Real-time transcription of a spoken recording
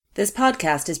This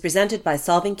podcast is presented by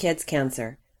Solving Kids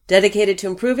Cancer, dedicated to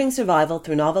improving survival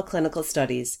through novel clinical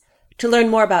studies. To learn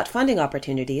more about funding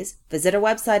opportunities, visit our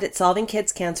website at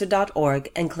solvingkidscancer.org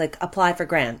and click Apply for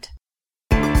Grant.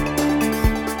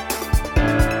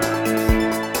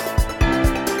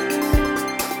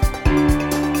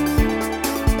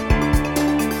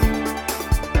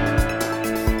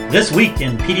 This week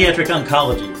in Pediatric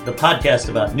Oncology, the podcast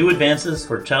about new advances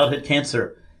for childhood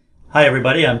cancer. Hi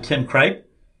everybody, I'm Tim Kripe.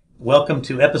 Welcome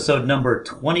to episode number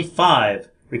 25,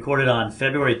 recorded on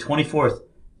February 24th,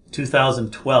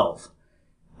 2012.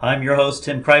 I'm your host,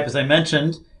 Tim Kripe, as I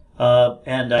mentioned,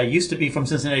 and I used to be from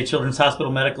Cincinnati Children's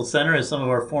Hospital Medical Center, as some of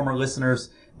our former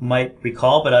listeners might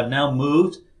recall, but I've now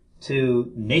moved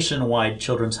to Nationwide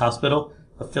Children's Hospital,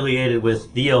 affiliated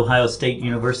with The Ohio State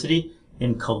University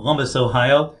in Columbus,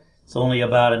 Ohio. It's only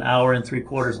about an hour and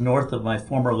 3/4 north of my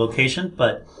former location,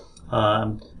 but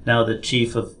I'm now the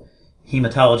chief of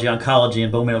hematology, oncology,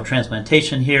 and bone marrow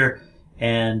transplantation here,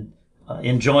 and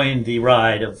enjoying the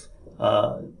ride of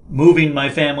moving my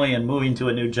family and moving to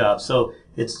a new job. So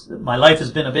my life has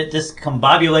been a bit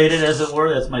discombobulated, as it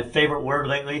were. That's my favorite word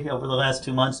lately over the last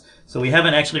 2 months. So we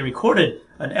haven't actually recorded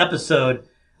an episode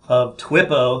of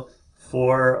TWIPO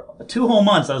for 2 whole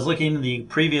months. I was looking, the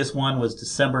previous one was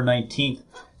December 19th,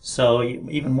 so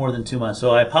even more than 2 months.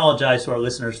 So I apologize to our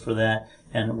listeners for that,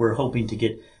 and we're hoping to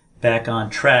get back on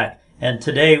track. And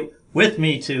today, with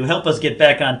me to help us get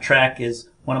back on track is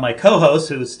one of my co-hosts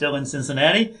who's still in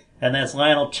Cincinnati, and that's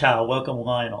Lionel Chow. Welcome,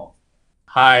 Lionel.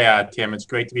 Hi, Tim. It's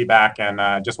great to be back,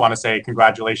 and just want to say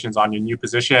congratulations on your new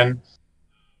position.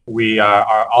 We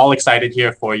are all excited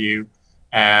here for you,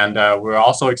 and we're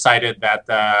also excited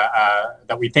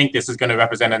that we think this is going to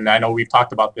represent, and I know we've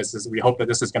talked about this, we hope that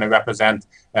this is going to represent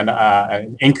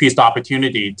an increased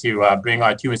opportunity to bring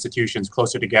our two institutions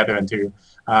closer together and to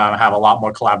have a lot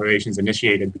more collaborations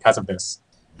initiated because of this.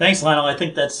 Thanks, Lionel. I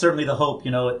think that's certainly the hope.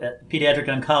 You know, at Pediatric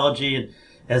Oncology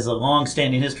has a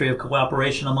long-standing history of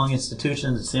cooperation among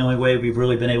institutions. It's the only way we've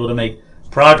really been able to make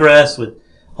progress with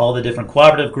all the different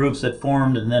cooperative groups that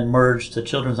formed and then merged to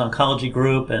Children's Oncology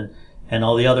Group and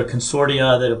all the other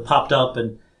consortia that have popped up.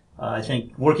 And I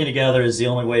think working together is the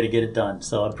only way to get it done.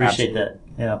 So I appreciate that.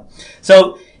 Yeah.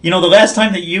 So, you know, the last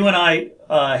time that you and I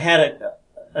had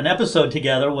an episode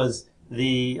together was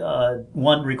the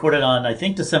one recorded on, I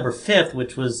think, December 5th,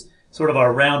 which was sort of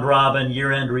our round-robin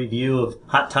year-end review of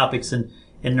hot topics in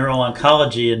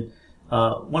neuro-oncology. And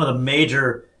one of the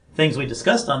major things we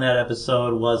discussed on that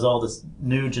episode was all this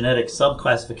new genetic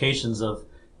subclassifications of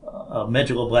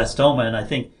medulloblastoma. And I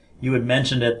think you had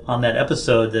mentioned it on that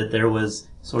episode that there was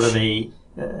sort of a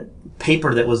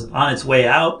paper that was on its way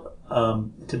out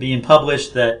to being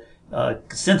published that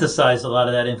synthesized a lot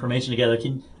of that information together.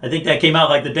 I think that came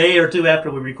out like the day or two after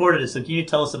we recorded it. So can you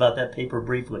tell us about that paper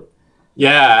briefly?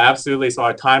 Yeah, absolutely. So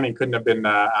our timing couldn't have been,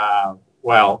 I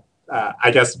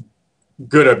guess,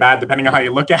 good or bad, depending on how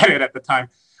you look at it at the time.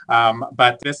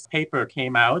 But this paper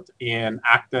came out in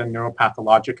Acta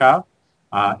Neuropathologica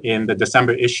in the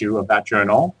December issue of that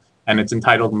journal. And it's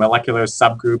entitled Molecular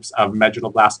Subgroups of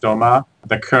Medulloblastoma,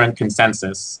 the Current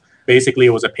Consensus. Basically,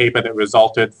 it was a paper that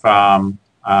resulted from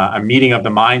a meeting of the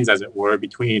minds, as it were,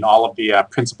 between all of the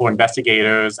principal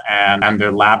investigators and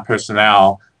their lab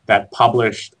personnel that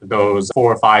published those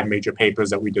 4 or 5 major papers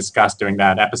that we discussed during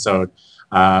that episode.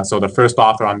 So the first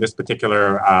author on this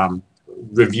particular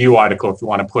review article, if you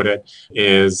want to put it,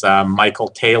 is Michael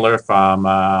Taylor from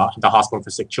the Hospital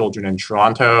for Sick Children in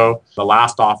Toronto. The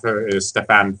last author is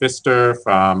Stefan Pfister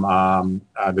from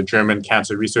the German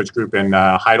Cancer Research Group in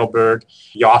Heidelberg.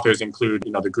 The authors include,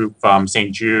 the group from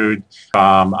St. Jude,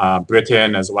 from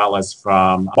Britain, as well as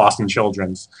from Boston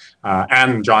Children's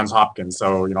and Johns Hopkins.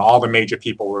 So, all the major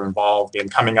people were involved in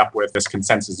coming up with this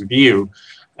consensus view.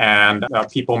 And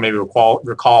people may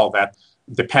recall that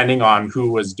depending on who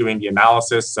was doing the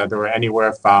analysis, there were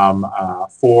anywhere from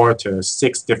 4 to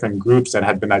 6 different groups that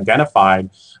had been identified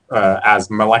as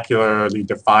molecularly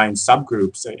defined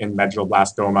subgroups in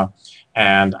medulloblastoma.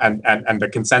 And the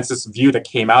consensus view that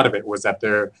came out of it was that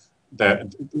the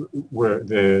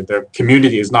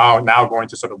community is now going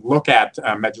to sort of look at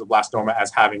medulloblastoma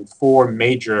as having 4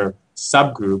 major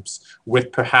subgroups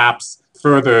with perhaps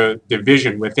further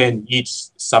division within each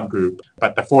subgroup,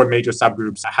 but the 4 major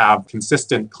subgroups have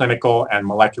consistent clinical and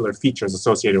molecular features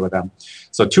associated with them.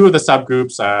 So 2 of the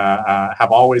subgroups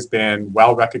have always been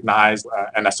well recognized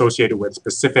and associated with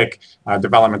specific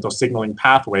developmental signaling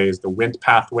pathways, the Wnt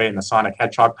pathway and the sonic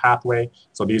hedgehog pathway.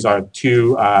 So these are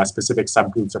 2 specific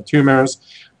subgroups of tumors.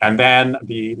 And then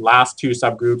the last 2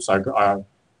 subgroups are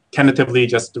tentatively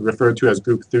just referred to as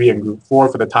group 3 and group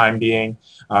 4 for the time being.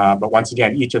 But once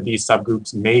again, each of these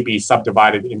subgroups may be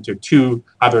subdivided into 2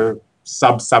 other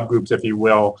subgroups, if you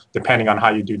will, depending on how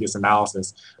you do this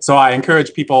analysis. So I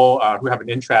encourage people who have an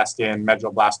interest in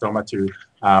medulloblastoma to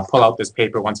pull out this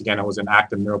paper. Once again, it was in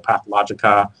Acta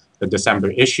Neuropathologica, the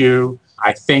December issue.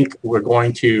 I think we're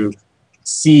going to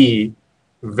see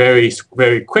very,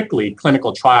 very quickly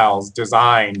clinical trials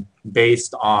designed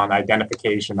based on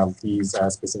identification of these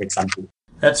specific subgroups.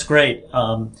 That's great.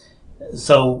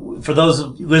 So for those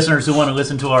listeners who want to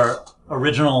listen to our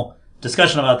original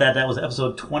discussion about that, that was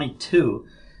episode 22.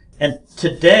 And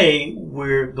today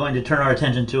we're going to turn our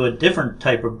attention to a different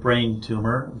type of brain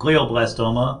tumor,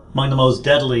 glioblastoma, among the most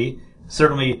deadly,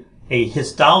 certainly a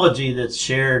histology that's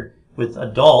shared with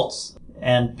adults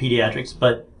and pediatrics,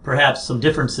 but perhaps some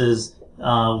differences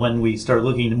when we start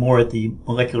looking more at the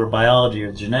molecular biology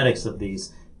or genetics of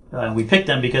these. We picked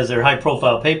them because they're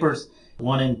high-profile papers,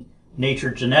 one in Nature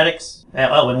Genetics,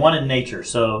 and one in Nature,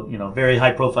 so, very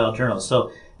high-profile journals.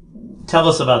 So tell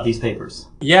us about these papers.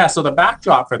 Yeah, so the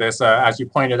backdrop for this, as you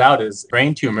pointed out, is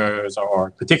brain tumors,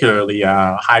 or particularly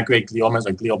high-grade gliomas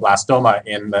or glioblastoma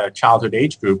in the childhood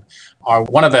age group, are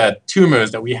one of the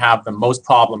tumors that we have the most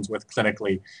problems with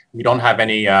clinically. We don't have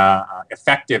any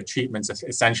effective treatments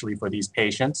essentially for these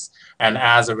patients. And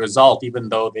as a result, even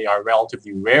though they are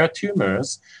relatively rare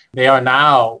tumors, they are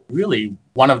now really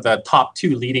one of the top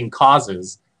 2 leading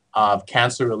causes of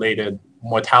cancer-related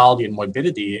mortality and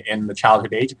morbidity in the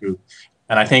childhood age group.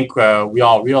 And I think we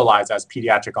all realize as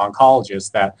pediatric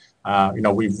oncologists that,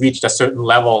 we've reached a certain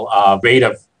level of rate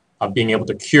of being able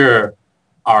to cure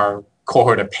our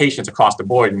cohort of patients across the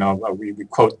board. We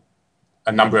quote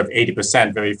a number of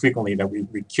 80% very frequently, that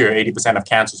we cure 80% of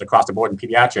cancers across the board in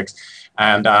pediatrics.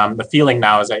 And the feeling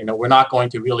now is that, we're not going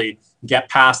to really get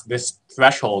past this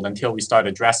threshold until we start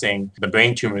addressing the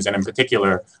brain tumors, and in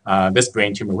particular, this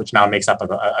brain tumor, which now makes up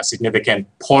a significant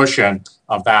portion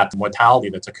of that mortality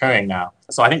that's occurring now.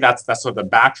 So I think that's sort of the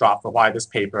backdrop for why this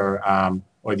paper,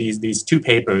 or these 2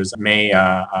 papers may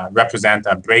represent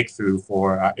a breakthrough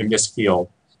for in this field.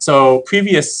 So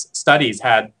previous studies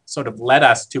had sort of led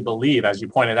us to believe, as you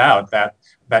pointed out, that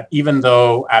even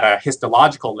though at a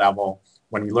histological level,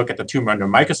 when we look at the tumor under a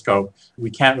microscope, we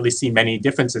can't really see many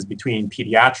differences between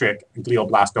pediatric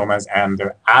glioblastomas and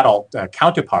their adult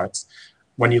counterparts.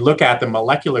 When you look at the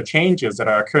molecular changes that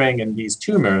are occurring in these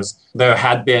tumors, there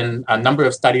had been a number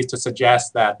of studies to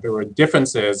suggest that there were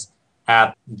differences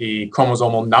at the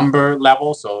chromosomal number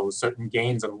level, so certain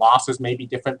gains and losses may be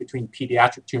different between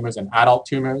pediatric tumors and adult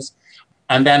tumors.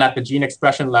 And then at the gene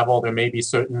expression level, there may be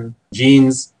certain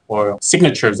genes or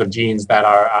signatures of genes that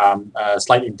are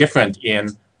slightly different in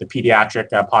the pediatric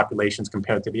populations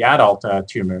compared to the adult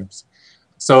tumors.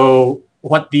 So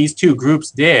what these 2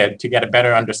 groups did to get a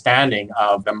better understanding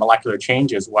of the molecular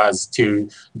changes was to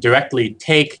directly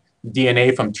take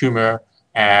DNA from tumor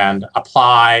and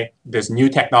apply this new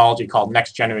technology called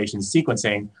next generation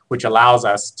sequencing, which allows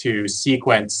us to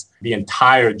sequence the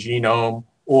entire genome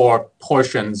or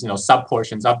portions,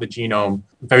 subportions of the genome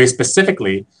very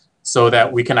specifically, so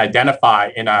that we can identify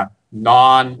in a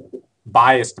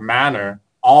non-biased manner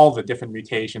all the different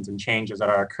mutations and changes that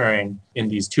are occurring in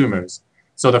these tumors.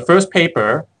 So the first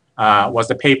paper was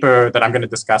the paper that I'm going to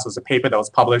discuss. Was a paper that was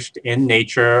published in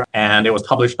Nature, and it was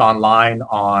published online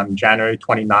on January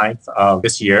 29th of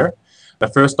this year. The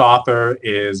first author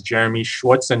is Jeremy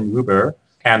Schwarzenhuber,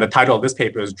 and the title of this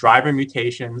paper is Driver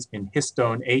Mutations in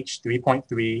Histone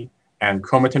H3.3 and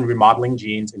Chromatin Remodeling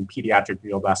Genes in Pediatric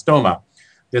Glioblastoma.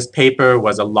 This paper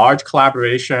was a large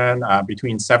collaboration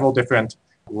between several different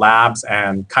labs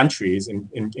and countries,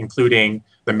 including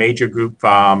the major group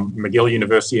from McGill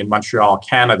University in Montreal,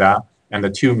 Canada, and the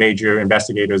 2 major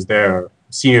investigators there,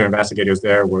 senior investigators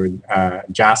there were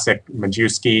Jacek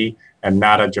Majewski and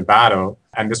Nada Jabato.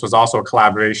 And this was also a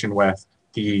collaboration with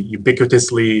the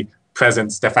ubiquitously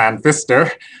present Stefan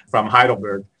Pfister from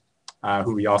Heidelberg,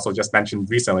 who we also just mentioned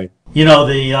recently.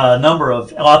 The number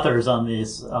of authors on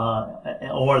this,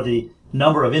 or the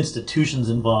number of institutions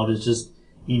involved is just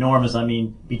enormous. I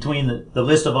mean, between the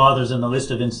list of authors and the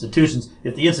list of institutions,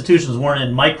 if the institutions weren't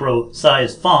in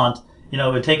micro-sized font, it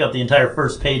would take up the entire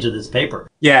first page of this paper.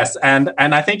 Yes, and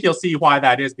I think you'll see why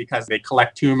that is, because they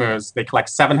collect tumors. They collect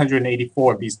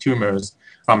 784 of these tumors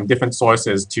from different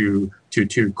sources to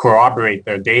corroborate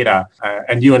their data.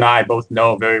 And you and I both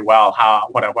know very well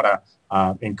what a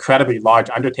incredibly large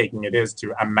undertaking it is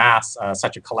to amass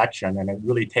such a collection. And it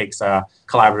really takes a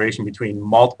collaboration between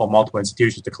multiple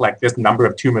institutions to collect this number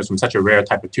of tumors from such a rare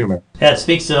type of tumor. Yeah, it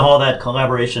speaks to all that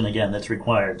collaboration again that's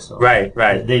required. So Right.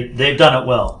 They've done it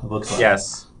well, it looks like.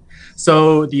 Yes.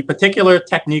 So the particular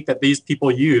technique that these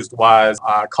people used was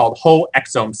called whole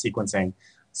exome sequencing.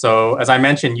 So as I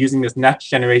mentioned, using this next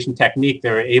generation technique,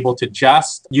 they were able to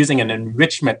just, using an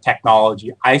enrichment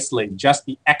technology, isolate just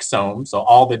the exome, so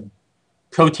all the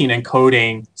protein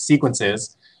encoding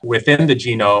sequences within the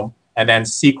genome, and then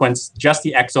sequence just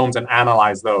the exomes and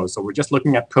analyze those. So we're just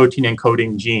looking at protein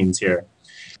encoding genes here.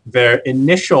 Their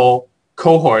initial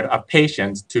cohort of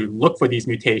patients to look for these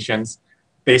mutations,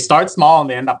 they start small and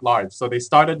they end up large. So they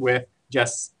started with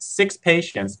just 6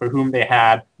 patients for whom they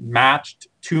had matched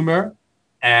tumor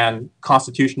and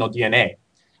constitutional DNA,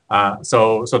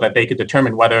 so that they could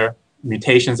determine whether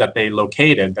mutations that they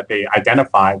located, that they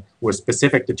identified, were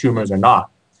specific to tumors or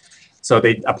not. So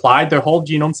they applied their whole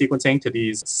genome sequencing to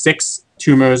these 6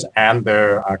 tumors and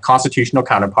their constitutional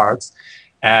counterparts.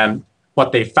 And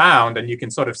what they found, and you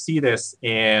can sort of see this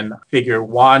in figure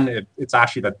 1, it's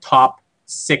actually the top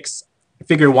 6,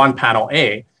 figure 1 panel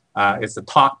A, is the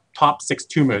top 6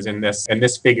 tumors in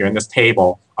this figure, in this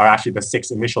table, are actually the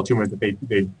 6 initial tumors that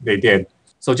they did.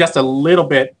 So just a little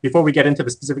bit, before we get into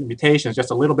the specific mutations, just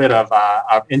a little bit of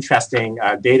interesting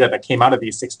data that came out of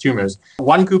these 6 tumors.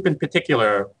 One group in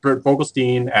particular, Bert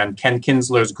Vogelstein and Ken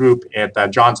Kinsler's group at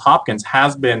Johns Hopkins,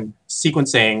 has been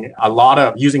sequencing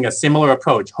using a similar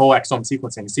approach, whole exome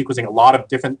sequencing a lot of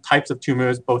different types of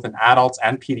tumors, both in adults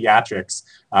and pediatrics,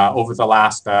 over the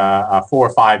last 4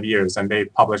 or 5 years. And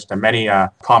they've published many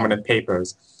prominent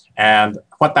papers. And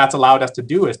what that's allowed us to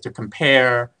do is to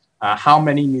compare how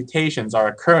many mutations are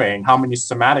occurring, how many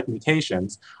somatic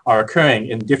mutations are occurring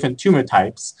in different tumor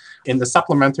types. In the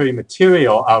supplementary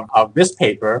material of this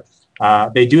paper,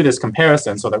 they do this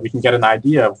comparison so that we can get an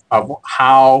idea of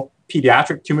how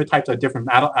pediatric tumor types are different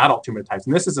from adult tumor types.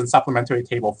 And this is in supplementary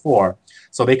table 4.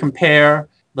 So they compare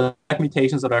the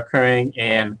mutations that are occurring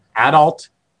in adult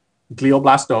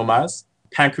glioblastomas,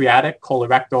 pancreatic,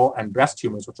 colorectal, and breast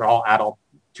tumors, which are all adult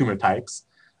tumor types,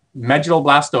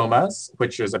 medulloblastomas,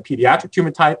 which is a pediatric tumor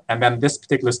type, and then this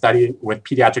particular study with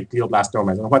pediatric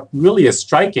glioblastomas. And what really is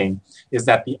striking is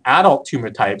that the adult tumor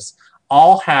types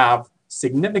all have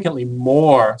significantly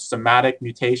more somatic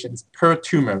mutations per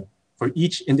tumor for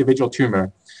each individual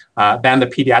tumor than the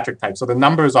pediatric type. So the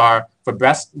numbers are, for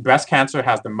breast cancer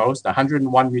has the most,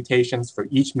 101 mutations for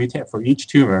each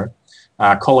tumor.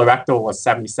 Colorectal was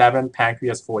 77,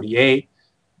 pancreas 48,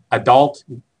 adult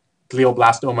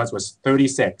glioblastomas was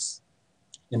 36.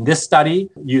 In this study,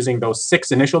 using those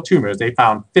 6 initial tumors, they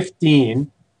found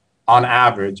 15 on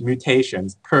average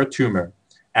mutations per tumor.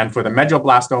 And for the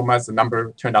medulloblastomas, the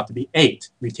number turned out to be 8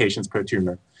 mutations per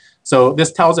tumor. So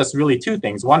this tells us really 2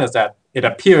 things. One is that it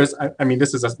appears, I mean,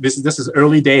 this is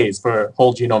early days for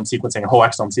whole genome sequencing, whole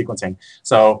exome sequencing.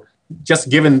 So just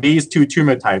given these 2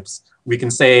 tumor types, we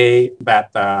can say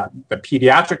that the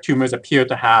pediatric tumors appear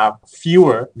to have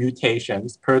fewer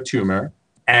mutations per tumor.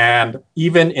 And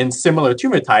even in similar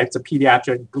tumor types, the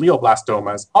pediatric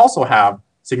glioblastomas also have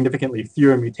significantly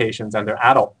fewer mutations than their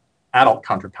adult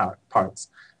counterparts.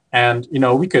 And,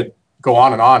 we could go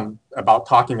on and on about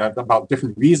talking about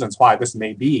different reasons why this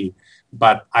may be.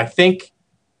 But I think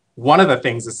one of the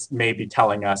things this may be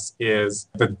telling us is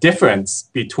the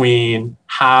difference between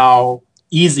how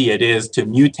easy it is to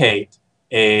mutate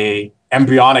a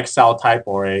embryonic cell type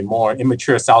or a more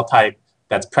immature cell type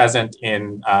that's present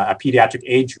in a pediatric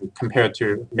age group compared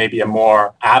to maybe a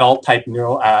more adult type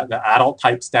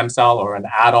stem cell or an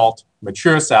adult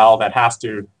mature cell that has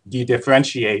to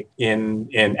dedifferentiate in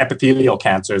epithelial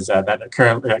cancers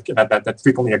that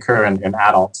frequently occur in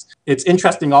adults. It's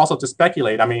interesting also to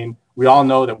speculate. I mean, we all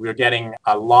know that we're getting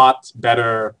a lot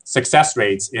better success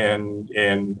rates in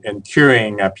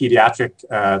curing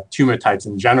pediatric tumor types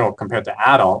in general compared to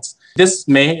adults. This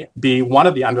may be one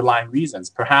of the underlying reasons.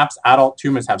 Perhaps adult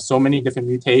tumors have so many different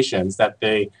mutations that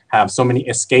they have so many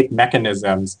escape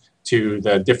mechanisms to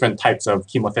the different types of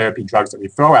chemotherapy drugs that we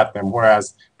throw at them,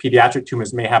 whereas pediatric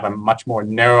tumors may have a much more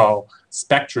narrow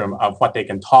spectrum of what they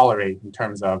can tolerate in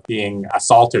terms of being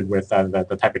assaulted with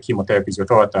the type of chemotherapies we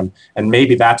throw at them. And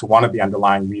maybe that's one of the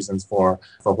underlying reasons for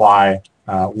why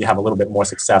we have a little bit more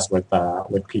success with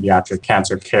pediatric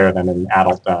cancer care than in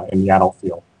the adult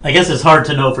field. I guess it's hard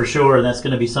to know for sure, and that's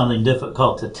going to be something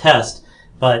difficult to test.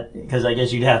 But because I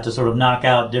guess you'd have to sort of knock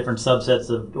out different subsets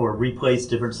or replace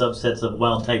different subsets of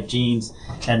wild-type genes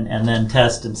and then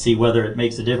test and see whether it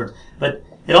makes a difference. But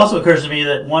it also occurs to me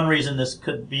that one reason this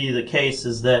could be the case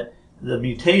is that the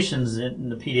mutations in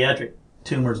the pediatric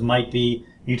tumors might be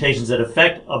mutations that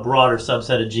affect a broader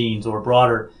subset of genes or a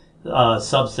broader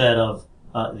subset of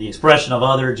the expression of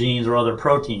other genes or other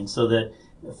proteins, so that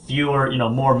fewer,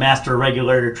 more master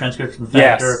regulator transcription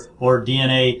factor or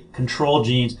DNA control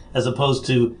genes, as opposed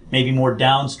to maybe more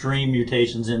downstream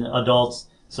mutations in adults.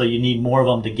 So you need more of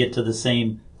them to get to the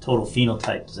same total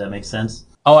phenotype. Does that make sense?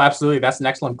 Oh, absolutely. That's an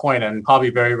excellent point, and probably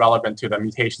very relevant to the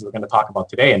mutations we're going to talk about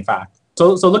today, in fact.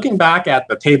 So looking back at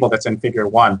the table that's in figure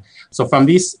 1, so from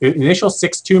these initial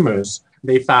 6 tumors,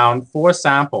 they found 4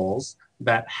 samples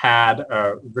that had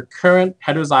recurrent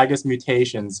heterozygous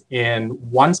mutations in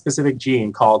one specific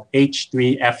gene called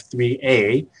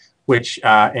H3F3A, which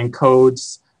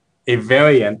encodes a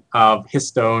variant of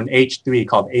histone H3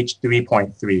 called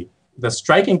H3.3. The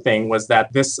striking thing was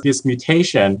that this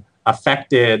mutation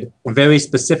affected very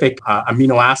specific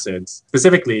amino acids,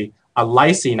 specifically a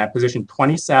lysine at position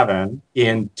 27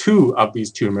 in 2 of these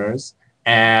tumors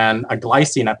and a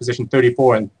glycine at position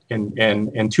 34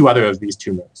 in 2 other of these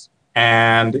tumors.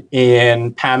 And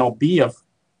in panel B of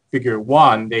figure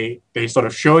 1, they sort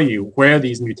of show you where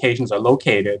these mutations are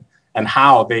located and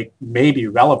how they may be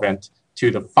relevant to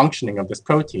the functioning of this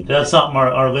protein. That's something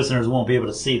our listeners won't be able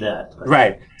to see that.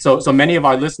 Right. So many of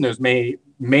our listeners may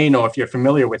know, if you're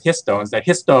familiar with histones, that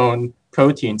histone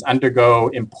proteins undergo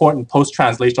important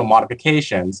post-translational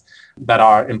modifications that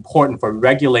are important for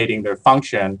regulating their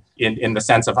function in the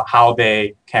sense of how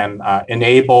they can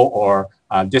enable or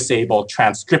disable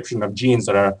transcription of genes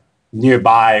that are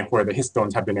nearby where the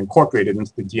histones have been incorporated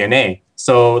into the DNA.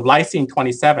 So lysine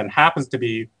 27 happens to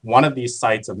be one of these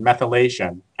sites of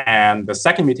methylation. And the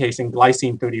second mutation,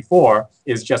 glycine 34,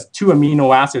 is just 2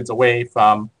 amino acids away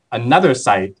from another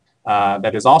site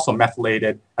that is also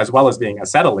methylated as well as being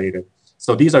acetylated.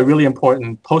 So these are really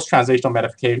important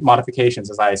post-translational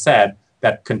modifications, as I said,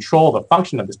 that control the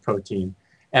function of this protein.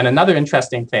 And another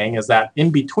interesting thing is that in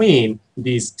between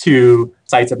these 2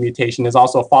 sites of mutation is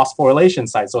also a phosphorylation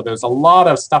site. So there's a lot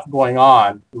of stuff going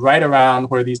on right around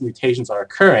where these mutations are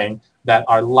occurring that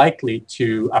are likely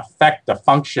to affect the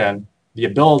function, the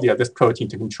ability of this protein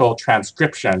to control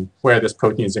transcription where this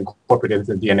protein is incorporated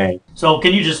into the DNA. So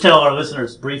can you just tell our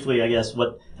listeners briefly, I guess,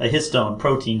 what a histone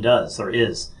protein does or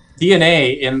is?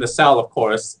 DNA in the cell, of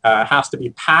course, has to be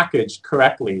packaged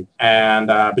correctly. And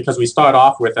because we start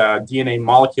off with a DNA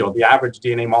molecule, the average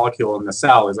DNA molecule in the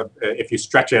cell is, if you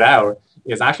stretch it out,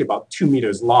 is actually about 2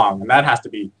 meters long. And that has to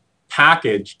be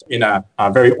packaged in a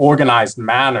very organized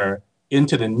manner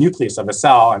into the nucleus of a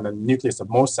cell. And the nucleus of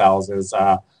most cells is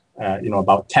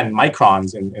about 10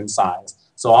 microns in size.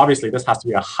 So obviously, this has to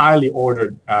be a highly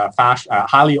ordered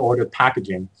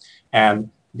packaging.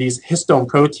 And these histone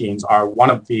proteins are one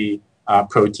of the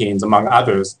proteins, among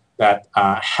others, that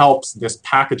helps this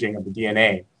packaging of the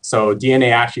DNA. So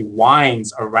DNA actually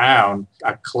winds around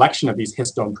a collection of these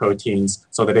histone proteins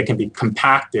so that it can be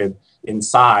compacted in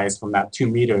size from that 2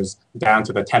 meters down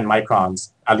to the 10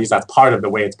 microns. At least that's part of the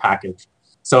way it's packaged.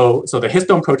 So the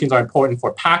histone proteins are important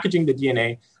for packaging the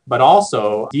DNA, but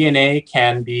also DNA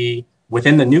can be,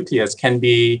 within the nucleus, can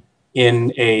be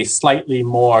in a slightly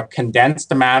more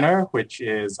condensed manner, which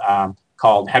is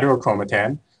called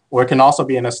heterochromatin, or it can also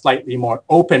be in a slightly more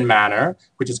open manner,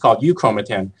 which is called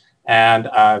euchromatin. And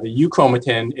the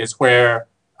euchromatin is where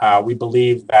we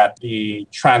believe that the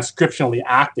transcriptionally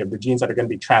active, the genes that are going to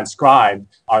be transcribed,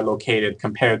 are located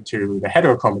compared to the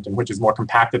heterochromatin, which is more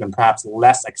compacted and perhaps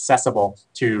less accessible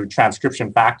to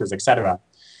transcription factors, et cetera.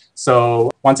 So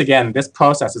once again, this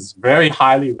process is very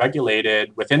highly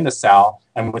regulated within the cell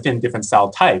and within different cell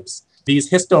types. These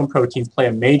histone proteins play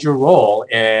a major role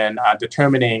in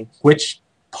determining which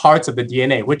parts of the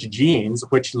DNA, which genes,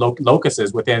 which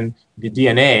locuses within the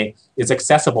DNA is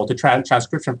accessible to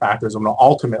transcription factors, and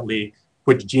ultimately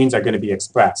which genes are going to be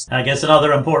expressed. I guess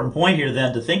another important point here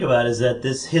then to think about is that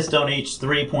this histone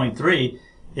H3.3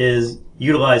 is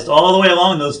utilized all the way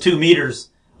along those 2 meters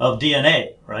of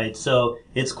DNA, right? So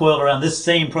it's coiled around this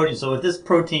same protein. So if this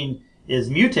protein is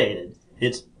mutated,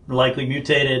 it's likely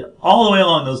mutated all the way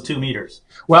along those 2 meters.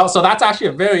 Well, so that's actually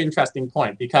a very interesting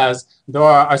point, because there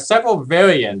are several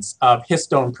variants of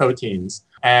histone proteins,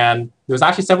 and there's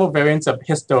actually several variants of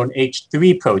histone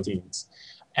H3 proteins.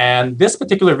 And this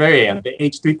particular variant, the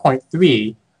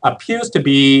H3.3, appears to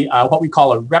be what we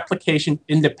call a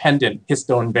replication-independent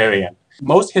histone variant.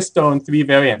 Most histone 3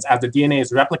 variants, as the DNA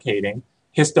is replicating,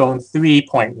 histone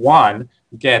 3.1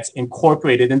 gets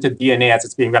incorporated into DNA as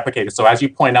it's being replicated. So as you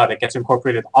point out, it gets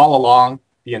incorporated all along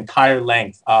the entire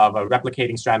length of a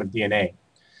replicating strand of DNA.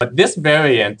 But this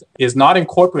variant is not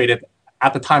incorporated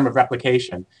at the time of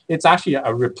replication. It's actually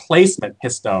a replacement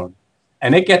histone,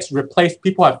 and it gets replaced.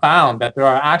 People have found that there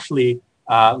are actually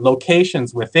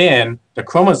locations within the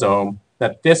chromosome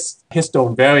that this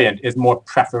histone variant is more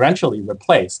preferentially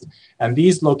replaced. And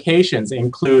these locations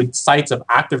include sites of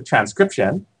active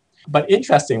transcription, But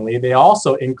interestingly, they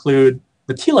also include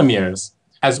the telomeres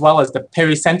as well as the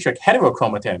pericentric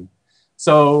heterochromatin.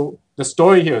 So the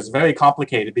story here is very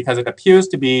complicated because it appears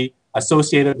to be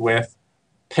associated with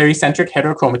pericentric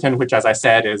heterochromatin, which, as I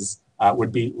said,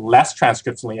 would be less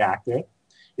transcriptionally active.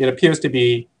 It appears to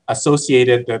be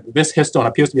associated, this histone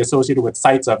appears to be associated with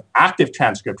sites of active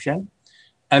transcription.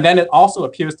 And then it also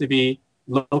appears to be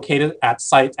located at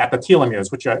sites at the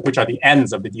telomeres, which are the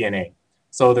ends of the DNA.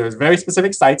 So there's very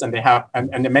specific sites, and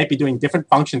they might be doing different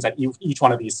functions at each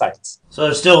one of these sites. So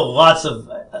there's still lots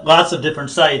of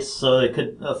different sites, so it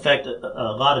could affect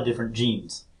a lot of different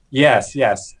genes. Yes.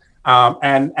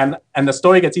 And the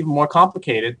story gets even more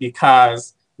complicated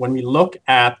because when we look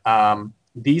at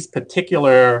these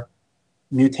particular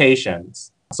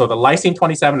mutations, so the lysine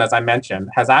 27, as I mentioned,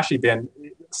 has actually been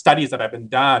studies that have been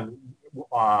done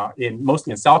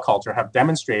mostly in cell culture have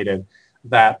demonstrated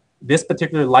that this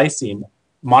particular lysine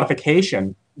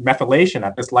modification, methylation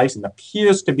at this lysine,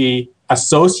 appears to be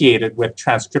associated with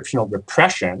transcriptional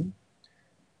repression,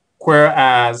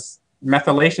 whereas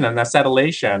methylation and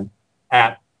acetylation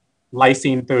at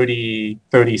lysine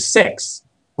 36,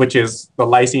 which is the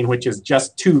lysine which is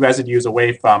just 2 residues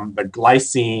away from the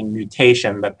glycine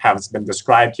mutation that has been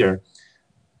described here,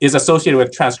 is associated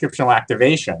with transcriptional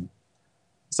activation.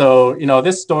 So,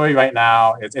 this story right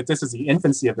now, this is the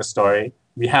infancy of the story.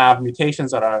 We have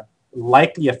mutations that are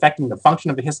likely affecting the function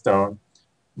of the histone,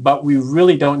 but we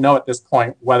really don't know at this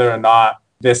point whether or not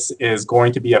this is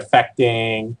going to be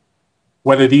affecting,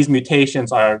 whether these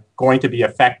mutations are going to be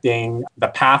affecting the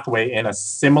pathway in a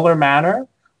similar manner,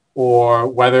 or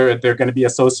whether they're going to be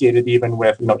associated even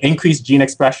with increased gene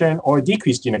expression or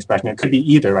decreased gene expression. It could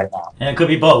be either right now. And it could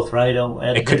be both, right?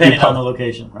 Depending on the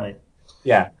location, right?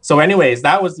 Yeah. So anyways,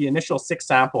 that was the initial 6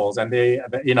 samples. And they,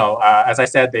 as I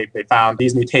said, they found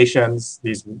these mutations,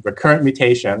 these recurrent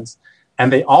mutations.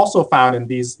 And they also found in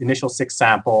these initial 6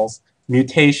 samples,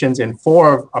 mutations in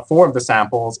four of the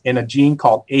samples in a gene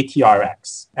called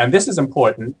ATRX. And this is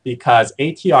important because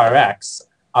ATRX,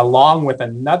 along with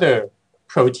another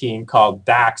protein called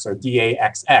DAX or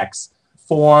DAXX,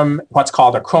 form what's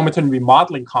called a chromatin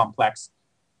remodeling complex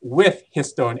with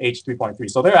histone H3.3.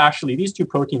 So these 2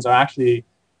 proteins are actually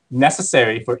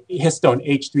necessary for histone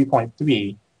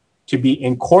H3.3 to be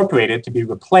incorporated, to be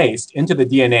replaced into the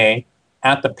DNA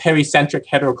at the pericentric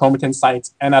heterochromatin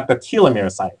sites and at the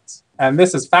telomere sites. And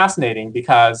this is fascinating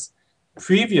because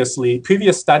previous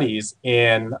studies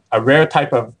in a rare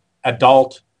type of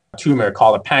adult tumor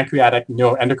called a pancreatic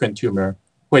neuroendocrine tumor,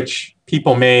 which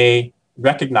people may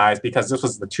recognize because this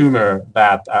was the tumor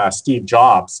that Steve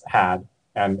Jobs had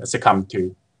and succumbed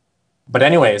to. But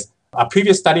anyways, a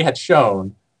previous study had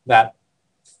shown that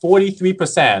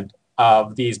 43%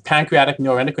 of these pancreatic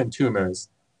neuroendocrine tumors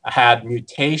had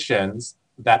mutations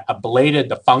that ablated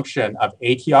the function of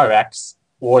ATRX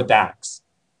or DAX.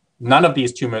 None of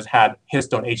these tumors had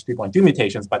histone H3.2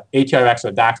 mutations, but ATRX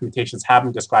or DAX mutations have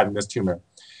been described in this tumor.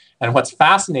 And what's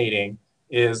fascinating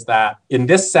is that in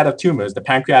this set of tumors, the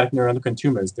pancreatic neuroendocrine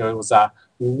tumors, there was a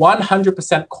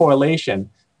 100% correlation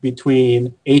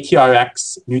between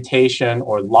ATRX mutation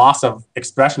or loss of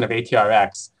expression of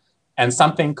ATRX and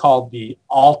something called the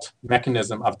ALT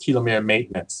mechanism of telomere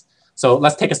maintenance. So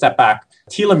let's take a step back.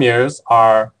 Telomeres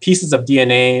are pieces of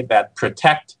DNA that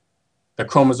protect the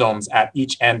chromosomes at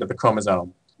each end of the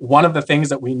chromosome. One of the things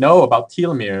that we know about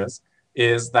telomeres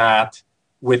is that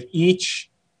with each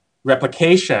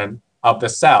replication of the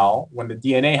cell, when the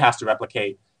DNA has to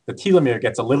replicate, the telomere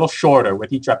gets a little shorter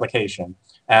with each replication.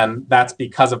 And that's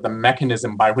because of the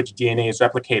mechanism by which DNA is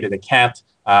replicated. It can't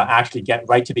actually get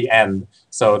right to the end.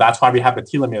 So that's why we have the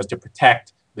telomeres to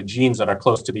protect the genes that are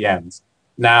close to the ends.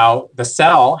 Now, the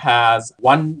cell has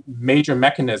one major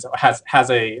mechanism, has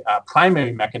a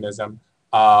primary mechanism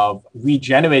of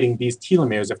regenerating these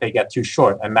telomeres if they get too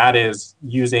short, and that is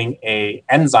using an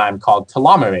enzyme called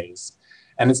telomerase.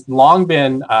 And it's long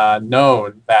been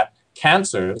known that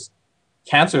cancer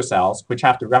cells, which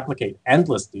have to replicate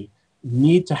endlessly,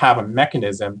 need to have a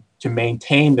mechanism to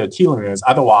maintain their telomeres.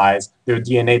 Otherwise, their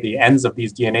DNA, the ends of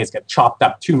these DNAs get chopped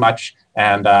up too much,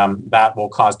 and that will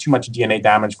cause too much DNA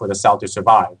damage for the cell to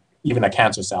survive, even a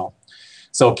cancer cell.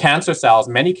 So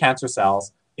many cancer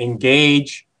cells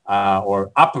engage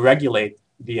or upregulate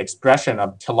the expression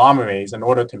of telomerase in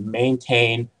order to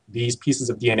maintain these pieces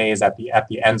of DNAs at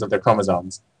the ends of their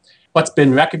chromosomes. What's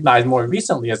been recognized more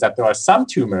recently is that there are some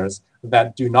tumors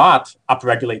that do not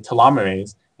upregulate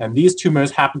telomerase, and these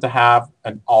tumors happen to have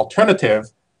an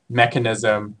alternative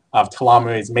mechanism of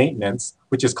telomerase maintenance,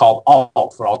 which is called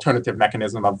ALT, for alternative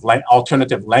mechanism of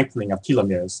alternative lengthening of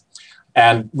telomeres.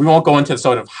 And we won't go into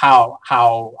sort of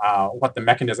what the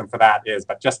mechanism for that is,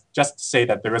 but just to say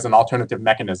that there is an alternative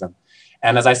mechanism.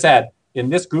 And as I said, in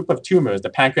this group of tumors, the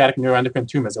pancreatic neuroendocrine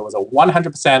tumors, there was a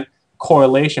 100%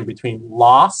 correlation between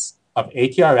loss of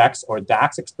ATRX or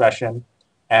DAX expression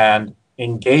and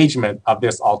engagement of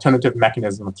this alternative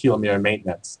mechanism of telomere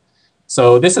maintenance.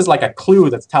 So this is like a clue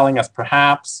that's telling us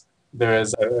perhaps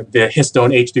there's the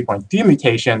histone H3.3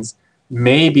 mutations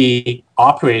may be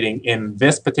operating in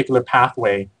this particular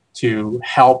pathway to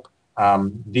help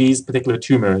these particular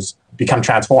tumors become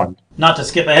transformed. Not to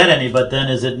skip ahead any, but then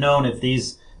is it known if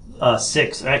these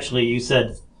 6, actually you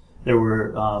said there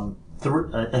were, I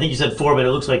think you said 4, but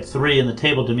it looks like 3 in the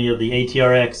table to me of the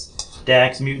ATRX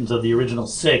DAX mutants of the original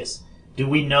 6. Do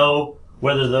we know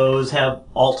whether those have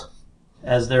ALT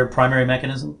as their primary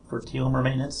mechanism for telomere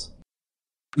maintenance?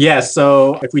 Yes.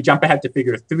 So if we jump ahead to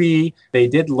figure 3, they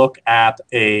did look at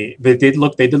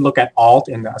ALT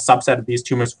in a subset of these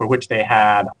tumors for which they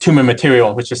had tumor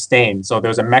material which is stained. So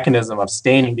there's a mechanism of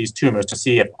staining these tumors to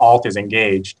see if ALT is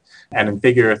engaged. And in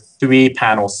figure 3,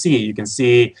 panel C, you can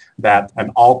see that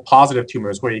an ALT positive tumor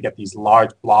is where you get these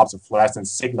large blobs of fluorescent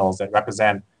signals that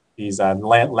represent these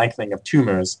lengthening of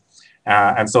tumors.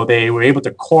 And so they were able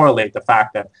to correlate the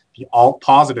fact that the ALT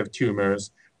positive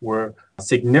tumors were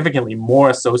significantly more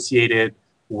associated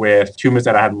with tumors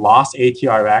that had lost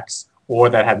ATRX or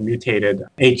that had mutated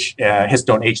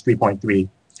histone H3.3.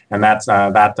 And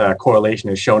that correlation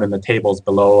is shown in the tables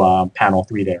below panel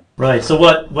 3 there. Right. So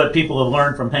what people have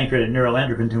learned from pancreatic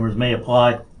neuroendocrine tumors may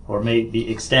apply or may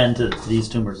extend to these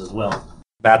tumors as well.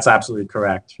 That's absolutely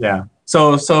correct. Yeah.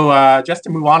 So just to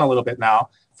move on a little bit now,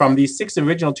 from these 6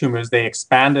 original tumors, they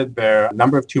expanded their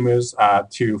number of tumors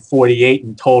to 48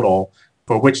 in total,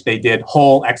 for which they did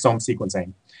whole exome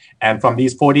sequencing. And from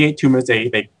these 48 tumors,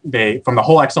 from the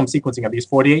whole exome sequencing of these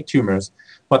 48 tumors,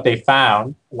 what they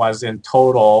found was in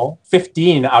total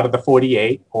 15 out of the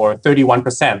 48, or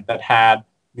 31%, that had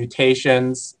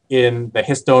mutations in the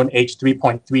histone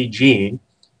H3.3 gene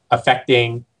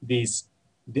affecting these,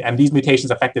 and these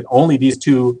mutations affected only these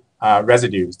 2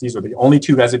 residues. These were the only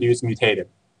 2 residues mutated,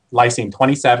 lysine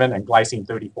 27 and glycine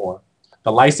 34.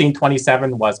 The lysine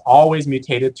 27 was always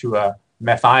mutated to a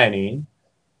methionine,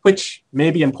 which may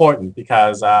be important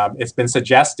because it's been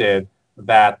suggested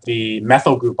that the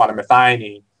methyl group on a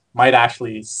methionine might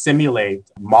actually simulate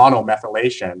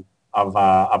monomethylation of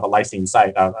a lysine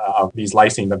site, of these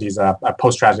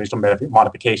post-translational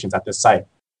modifications at this site.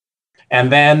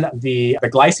 And then the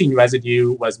glycine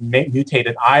residue was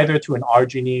mutated either to an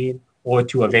arginine or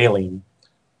to a valine.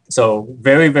 So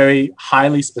very, very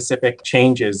highly specific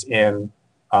changes in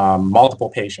multiple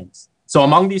patients. So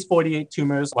among these 48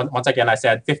 tumors, once again, I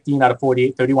said 15 out of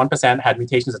 48, 31% had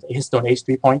mutations of histone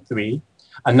H3.3.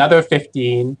 Another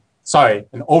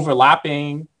an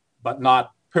overlapping, but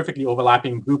not perfectly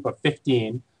overlapping group of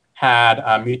 15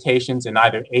 had mutations in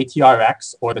either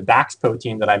ATRX or the DAX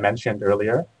protein that I mentioned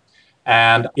earlier.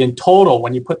 And in total,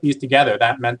 when you put these together,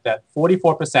 that meant that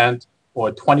 44%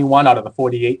 or 21 out of the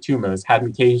 48 tumors had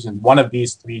mutations in one of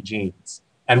these 3 genes.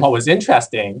 And what was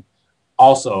interesting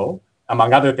also,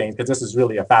 among other things, because this is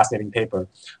really a fascinating paper,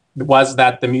 was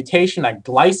that the mutation at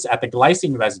the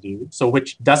glycine residue, so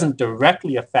which doesn't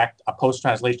directly affect a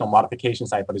post-translational modification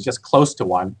site, but is just close to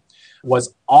one,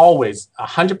 was always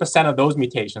 100% of those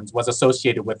mutations was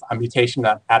associated with a mutation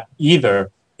at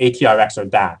either ATRX or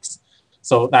DAX.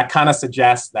 So that kind of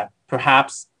suggests that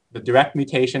perhaps the direct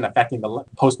mutation affecting the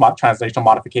post-translational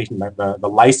modification, the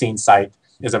lysine site,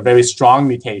 is a very strong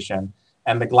mutation,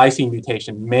 and the glycine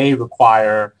mutation may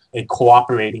require a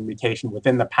cooperating mutation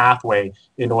within the pathway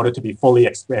in order for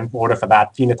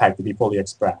that phenotype to be fully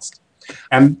expressed.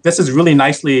 And this is really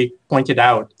nicely pointed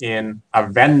out in a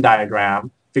Venn diagram,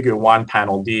 figure 1,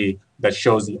 panel D, that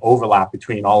shows the overlap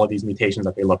between all of these mutations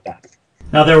that they looked at.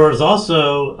 Now, there was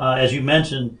also, as you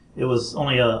mentioned, it was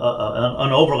only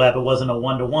an overlap. It wasn't a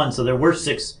 1-to-1. So there were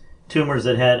 6 tumors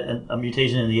that had a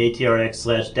mutation in the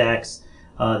ATRX/DAX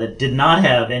that did not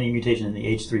have any mutation in the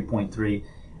H3.3.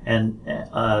 And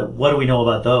what do we know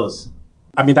about those?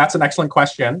 I mean, that's an excellent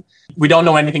question. We don't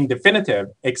know anything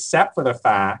definitive, except for the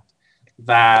fact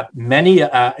that many,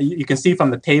 you can see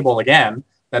from the table again,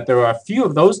 that there are a few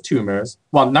of those tumors.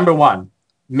 Well, number one,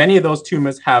 many of those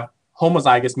tumors have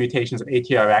homozygous mutations of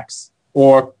ATRX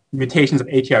or mutations of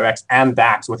ATRX and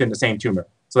DAX within the same tumor.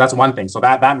 So that's one thing. So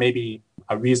that may be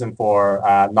a reason for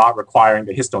not requiring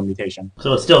the histone mutation.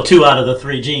 So it's still 2 out of the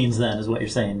 3 genes then, is what you're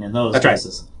saying in those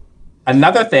cases. Right.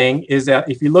 Another thing is that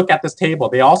if you look at this table,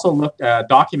 they also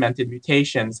documented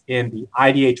mutations in the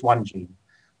IDH1 gene.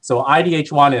 So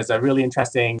IDH1 is a really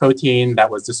interesting protein that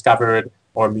was discovered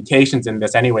or mutations in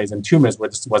this anyways in tumors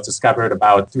was discovered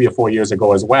about 3 or 4 years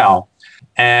ago as well.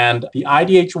 And the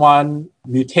IDH1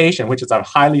 mutation, which is a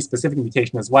highly specific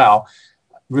mutation as well,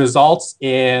 results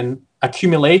in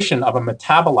accumulation of a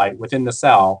metabolite within the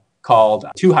cell called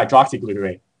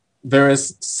 2-hydroxyglutarate. There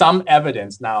is some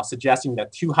evidence now suggesting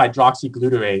that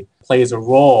 2-hydroxyglutarate plays a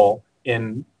role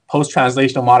in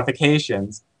post-translational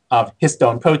modifications of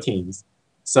histone proteins.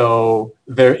 So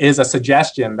there is a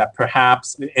suggestion that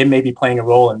perhaps it may be playing a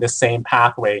role in this same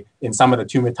pathway in some of the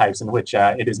tumor types in which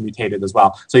it is mutated as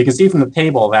well. So you can see from the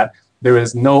table that there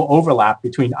is no overlap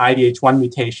between IDH1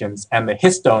 mutations and the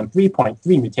histone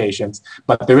 3.3 mutations,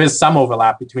 but there is some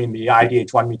overlap between the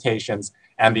IDH1 mutations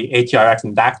and the ATRX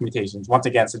and DAX mutations, once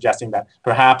again suggesting that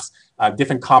perhaps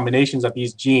different combinations of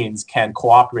these genes can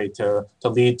cooperate to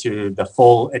lead to the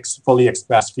fully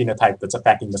expressed phenotype that's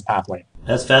affecting this pathway.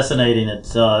 That's fascinating.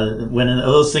 It's when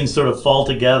those things sort of fall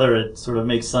together, it sort of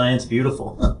makes science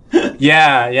beautiful.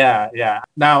 Yeah.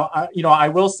 Now, I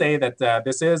will say that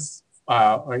this is,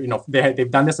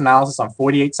 they've done this analysis on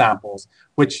 48 samples,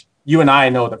 which you and I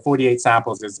know that 48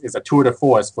 samples is a tour de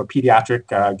force for pediatric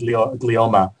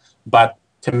glioma. But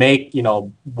to make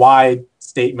wide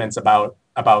statements about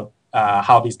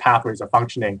how these pathways are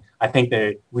functioning, I think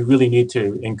we really need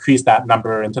to increase that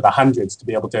number into the hundreds to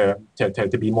be able to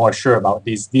be more sure about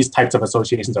these types of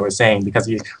associations that we're saying, because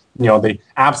the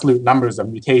absolute numbers of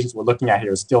mutations we're looking at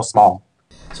here is still small.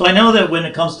 So I know that when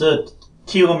it comes to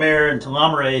telomere and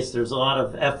telomerase, there's a lot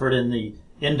of effort in the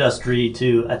industry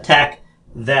to attack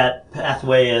that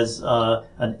pathway as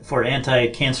for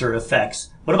anti-cancer effects.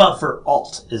 What about for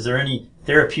ALT? Is there any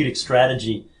therapeutic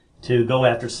strategy to go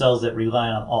after cells that rely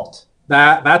on ALT?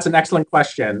 That's an excellent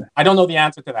question. I don't know the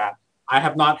answer to that. I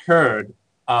have not heard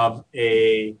of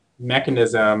a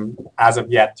mechanism as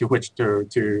of yet to which there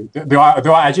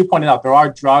are, as you pointed out, there are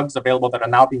drugs available that are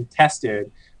now being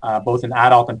tested both in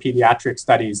adult and pediatric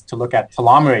studies to look at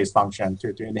telomerase function,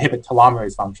 to inhibit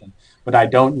telomerase function. But I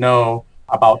don't know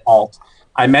about ALT.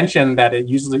 I mentioned that it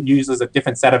uses a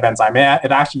different set of enzymes.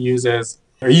 It actually uses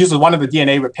one of the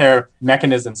DNA repair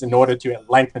mechanisms in order to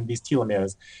lengthen these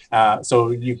telomeres.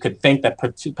 So you could think that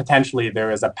potentially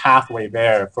there is a pathway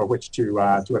there for which to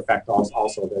affect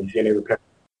also the DNA repair.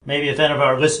 Maybe if any of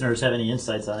our listeners have any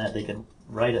insights on that, they can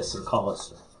write us or call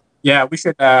us. Yeah, we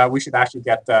should actually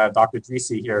get Dr.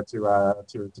 Drisi here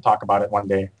to talk about it one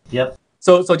day. Yep.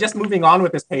 So just moving on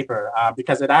with this paper,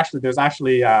 because there's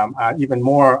actually even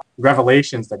more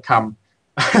revelations that come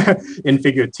in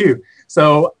Figure 2.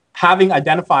 So having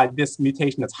identified this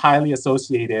mutation that's highly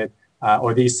associated,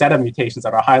 or these set of mutations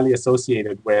that are highly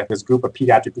associated with this group of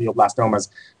pediatric glioblastomas,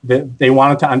 they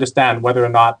wanted to understand whether or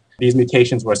not these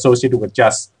mutations were associated with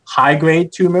just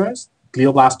high-grade tumors,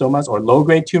 glioblastomas, or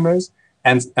low-grade tumors,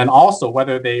 and also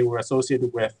whether they were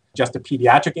associated with just a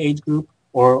pediatric age group,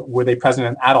 or were they present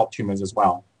in adult tumors as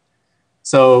well.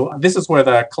 So this is where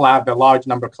the large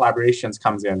number of collaborations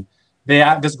comes in.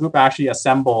 This group actually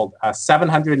assembled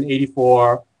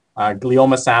 784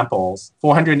 glioma samples.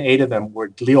 408 of them were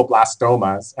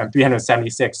glioblastomas, and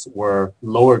 376 were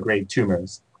lower grade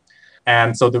tumors.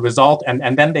 And so the result,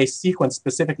 and then they sequenced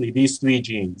specifically these three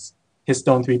genes,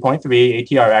 histone 3.3,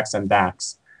 ATRX, and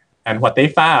DAX. And what they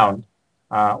found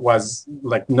was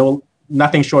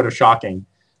nothing short of shocking.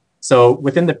 So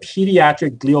within the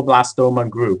pediatric glioblastoma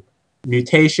group,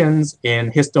 mutations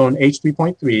in histone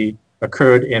H3.3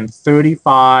 occurred in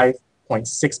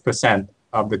 35.6%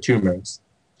 of the tumors.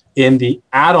 In the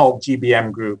adult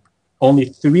GBM group, only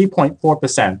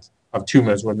 3.4% of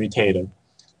tumors were mutated.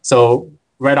 So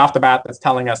right off the bat, that's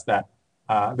telling us that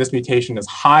this mutation is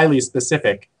highly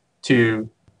specific to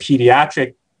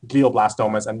pediatric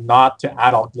glioblastomas and not to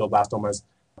adult glioblastomas,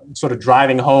 sort of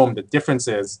driving home the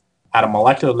differences at a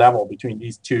molecular level between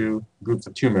these two groups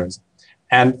of tumors.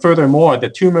 And furthermore, the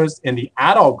tumors in the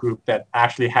adult group that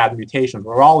actually had mutations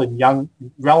were all in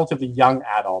relatively young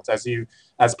adults. As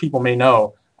people may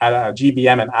know,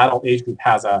 GBM, an adult age group,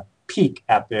 has a peak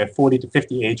at the 40 to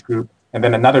 50 age group, and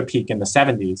then another peak in the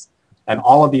 70s. And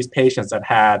all of these patients that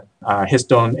had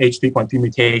histone H3.3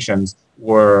 mutations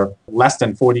were less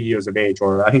than 40 years of age,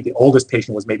 or I think the oldest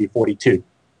patient was maybe 42.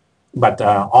 But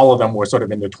all of them were sort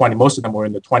of in their 20s. Most of them were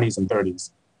in their 20s and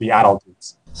 30s, the adult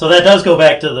groups. So that does go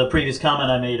back to the previous comment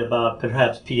I made about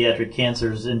perhaps pediatric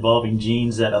cancers involving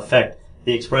genes that affect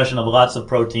the expression of lots of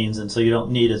proteins, and so you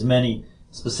don't need as many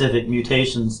specific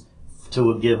mutations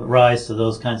to give rise to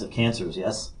those kinds of cancers,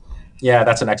 yes? Yeah,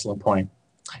 that's an excellent point.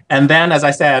 And then, as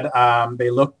I said,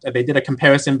 they did a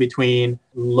comparison between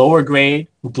lower grade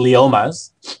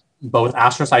gliomas, both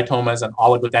astrocytomas and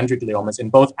oligodendrogliomas, in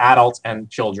both adults and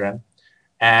children.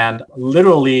 And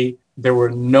literally there were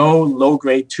no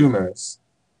low-grade tumors,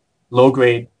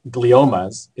 low-grade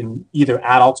gliomas in either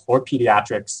adults or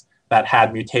pediatrics that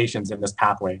had mutations in this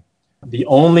pathway. The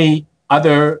only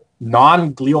other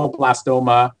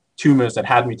non-glioblastoma tumors that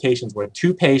had mutations were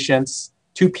two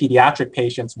pediatric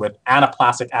patients with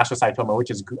anaplastic astrocytoma,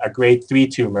 which is a grade 3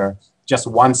 tumor, just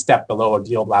one step below a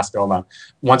glioblastoma.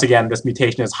 Once again, this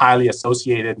mutation is highly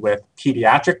associated with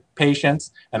pediatric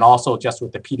patients and also just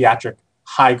with the pediatric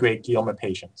high-grade glioma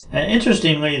patients. And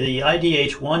interestingly, the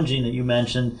IDH1 gene that you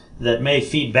mentioned that may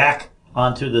feed back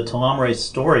onto the telomerase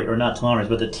story, or not telomerase,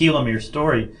 but the telomere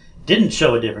story, didn't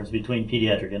show a difference between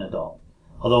pediatric and adult.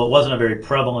 Although it wasn't a very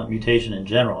prevalent mutation in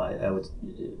general, I would,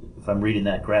 if I'm reading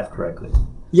that graph correctly.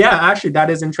 Yeah, actually, that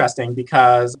is interesting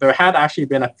because there had actually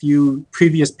been a few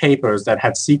previous papers that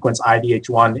had sequenced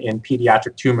IDH1 in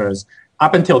pediatric tumors.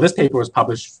 Up until this paper was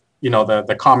published,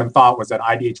 the common thought was that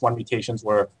IDH1 mutations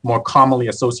were more commonly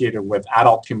associated with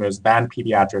adult tumors than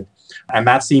pediatric. And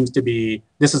that seems to be,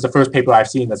 this is the first paper I've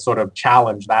seen that sort of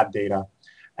challenged that data.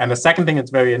 And the second thing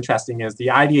that's very interesting is the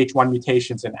IDH1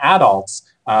 mutations in adults,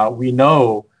 we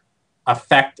know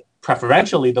affect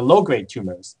preferentially the low-grade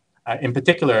tumors. In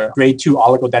particular, grade 2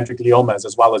 oligodendric gliomas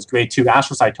as well as grade 2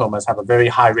 astrocytomas have a very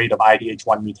high rate of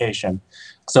IDH1 mutation.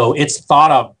 So it's thought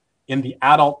of in the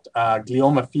adult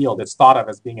glioma field, it's thought of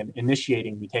as being an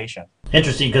initiating mutation.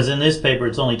 Interesting, because in this paper,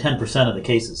 it's only 10% of the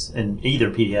cases in either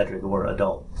pediatric or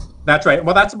adult. That's right.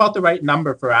 Well, that's about the right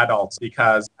number for adults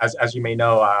because, as you may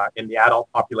know, in the adult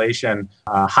population,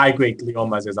 high-grade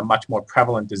gliomas is a much more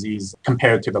prevalent disease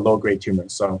compared to the low-grade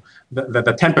tumors. So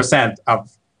the 10%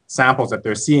 of samples that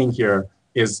they're seeing here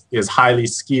is highly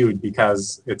skewed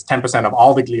because it's 10% of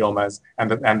all the gliomas,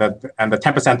 and the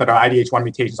 10% that are IDH1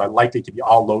 mutations are likely to be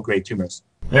all low-grade tumors.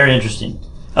 Very interesting.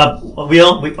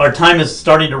 Our time is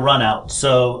starting to run out,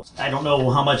 so I don't know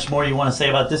how much more you want to say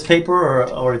about this paper,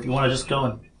 or if you want to just go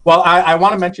and. Well, I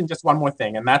want to mention just one more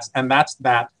thing, and that's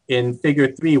that in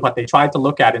Figure 3, what they tried to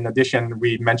look at, in addition,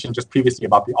 we mentioned just previously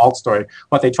about the alt story,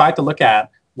 what they tried to look at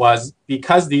was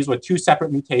because these were two separate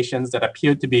mutations that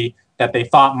appeared to be, that they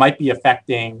thought might be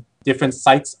affecting different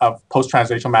sites of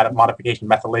post-translational modification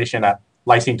methylation at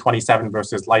lysine 27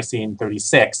 versus lysine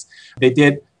 36, they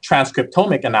did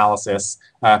transcriptomic analysis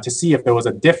to see if there was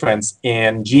a difference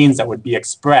in genes that would be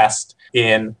expressed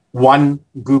in one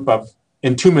group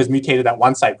in tumors mutated at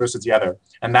one site versus the other.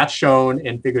 And that's shown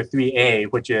in Figure 3A,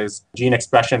 which is gene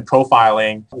expression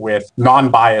profiling with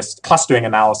non-biased clustering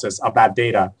analysis of that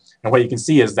data. And what you can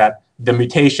see is that the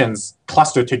mutations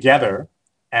cluster together,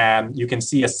 and you can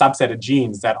see a subset of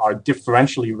genes that are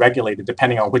differentially regulated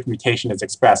depending on which mutation is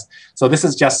expressed. So this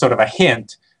is just sort of a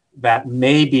hint that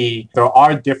maybe there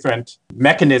are different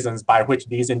mechanisms by which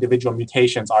these individual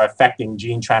mutations are affecting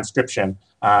gene transcription,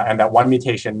 and that one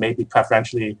mutation may be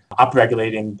preferentially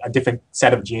upregulating a different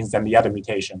set of genes than the other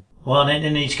mutation. Well,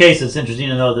 in each case, it's interesting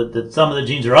to know that some of the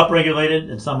genes are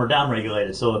upregulated and some are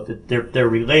downregulated. So if they're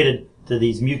related to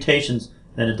these mutations,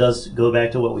 then it does go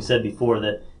back to what we said before,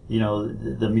 that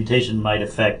the mutation might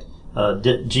affect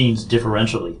genes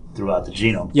differentially throughout the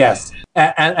genome. Yes.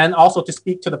 And also to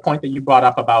speak to the point that you brought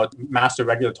up about master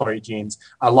regulatory genes,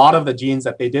 a lot of the genes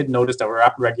that they did notice that were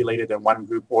upregulated in one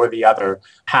group or the other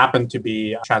happen to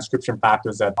be transcription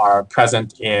factors that are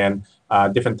present in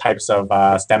different types of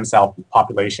stem cell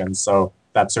populations. So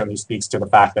that certainly speaks to the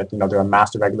fact that there are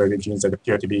master regulated genes that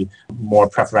appear to be more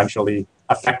preferentially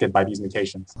affected by these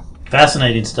mutations.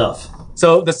 Fascinating stuff.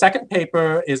 So the second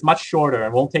paper is much shorter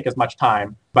and won't take as much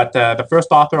time, but the first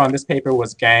author on this paper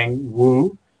was Gang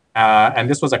Wu, and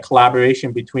this was a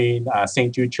collaboration between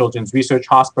St. Jude Children's Research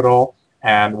Hospital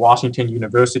and Washington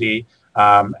University.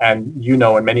 And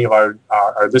and many of our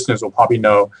listeners will probably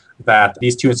know that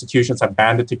these two institutions have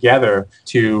banded together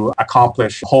to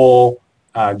accomplish whole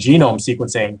genome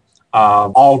sequencing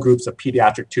of all groups of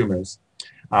pediatric tumors.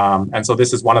 And so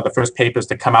this is one of the first papers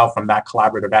to come out from that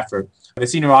collaborative effort. The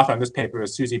senior author on this paper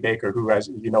is Susie Baker, who, as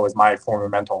you know, is my former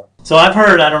mentor. So I've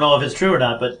heard, I don't know if it's true or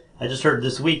not, but I just heard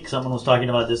this week someone was talking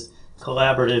about this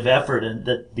collaborative effort, and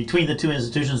that between the two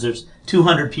institutions, there's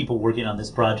 200 people working on this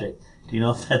project. Do you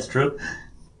know if that's true?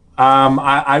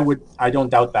 I don't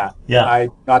doubt that. Yeah. I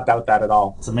not doubt that at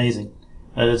all. It's amazing.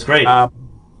 It's great.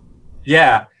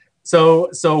 Yeah. So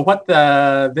what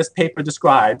this paper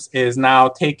describes is now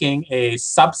taking a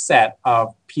subset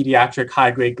of pediatric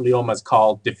high-grade gliomas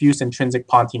called diffuse intrinsic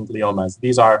pontine gliomas.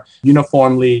 These are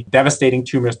uniformly devastating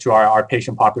tumors to our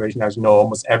patient population. As you know,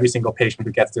 almost every single patient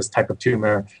who gets this type of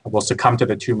tumor will succumb to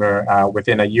the tumor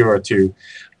within a year or two.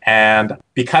 And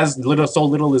because so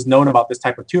little is known about this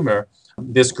type of tumor,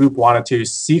 this group wanted to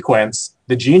sequence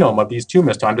the genome of these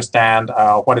tumors to understand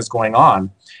what is going on.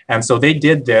 And so they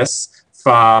did this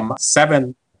from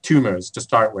 7 tumors to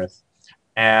start with.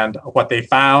 And what they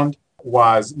found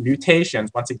was mutations,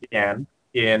 once again,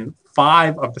 in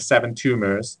 5 of the 7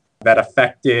 tumors that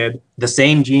affected the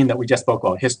same gene that we just spoke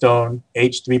about, histone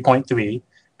H3.3,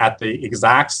 at the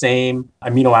exact same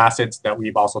amino acids that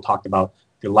we've also talked about,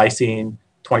 the lysine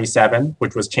 27,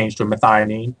 which was changed to a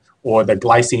methionine, or the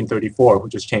glycine 34,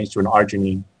 which was changed to an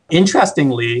arginine.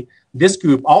 Interestingly, this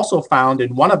group also found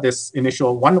in one of these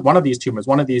initial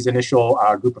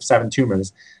group of 7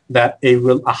 tumors, that a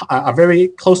very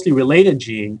closely related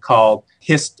gene called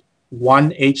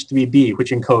HIST1H3B,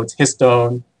 which encodes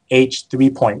histone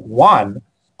H3.1,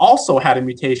 also had a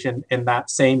mutation in that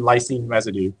same lysine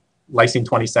residue, lysine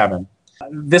 27.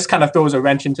 This kind of throws a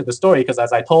wrench into the story because,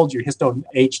 as I told you, histone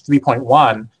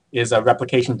H3.1 is a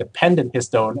replication-dependent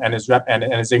histone and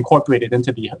is incorporated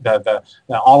into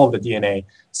all of the DNA.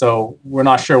 So we're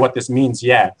not sure what this means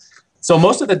yet. So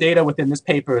most of the data within this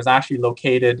paper is actually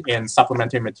located in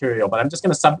supplementary material, but I'm just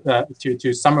going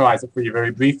to summarize it for you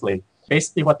very briefly.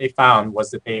 Basically, what they found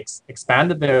was that they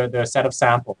expanded their set of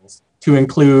samples to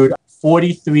include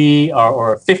 43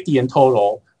 or 50 in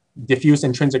total diffuse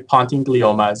intrinsic pontine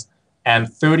gliomas and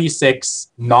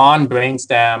 36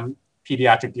 non-brainstem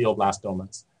pediatric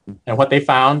glioblastomas. And what they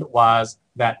found was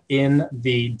that in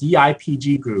the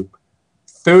DIPG group,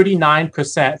 39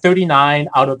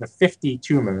 out of the 50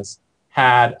 tumors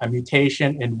had a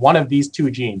mutation in one of these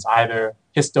 2 genes, either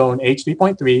histone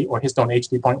H3.3 or histone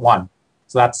H3.1.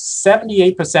 So that's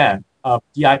 78% of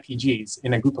DIPGs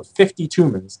in a group of 50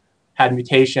 tumors had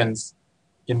mutations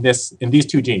in these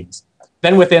 2 genes.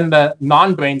 Then within the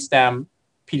non-brainstem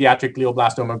pediatric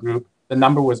glioblastoma group, the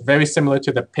number was very similar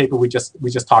to the paper we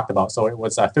just talked about. So it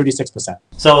was 36%.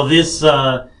 So this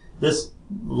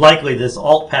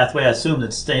alt pathway, I assume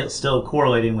that's still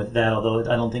correlating with that, although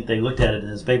I don't think they looked at it in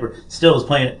this paper, still is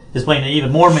playing an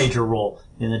even more major role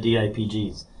in the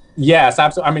DIPGs. Yes,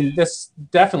 absolutely. I mean, this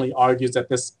definitely argues that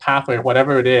this pathway,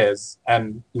 whatever it is,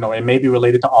 and it may be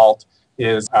related to alt,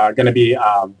 is going to be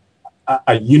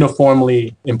a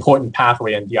uniformly important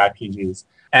pathway in DIPGs.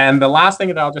 And the last thing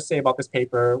that I'll just say about this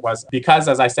paper was because,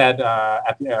 as I said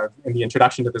in the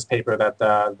introduction to this paper, that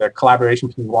the collaboration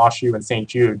between WashU and St.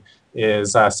 Jude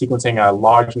is sequencing a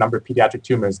large number of pediatric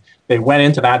tumors, they went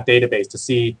into that database to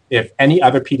see if any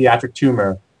other pediatric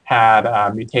tumor had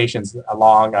mutations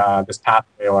along this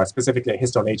pathway, or specifically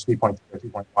histone H3.3 or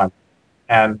 3.1.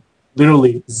 And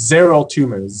literally 0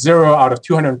 tumors, 0 out of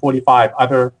 245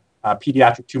 other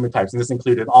pediatric tumor types, and this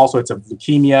included all sorts of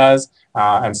leukemias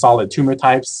and solid tumor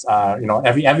types.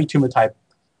 Every tumor type,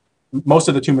 most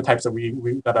of the tumor types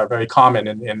that are very common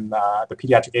in the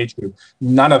pediatric age group,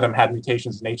 none of them had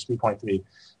mutations in H3.3.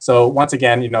 So once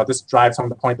again, this drives home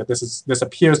the point that this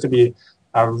appears to be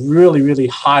a really, really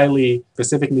highly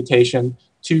specific mutation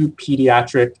to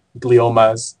pediatric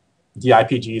gliomas,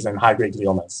 DIPGs, and high-grade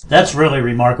gliomas. That's really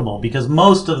remarkable because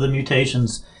most of the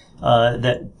mutations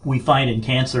that we find in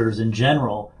cancers in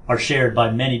general are shared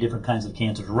by many different kinds of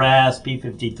cancers. RAS,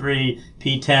 P53,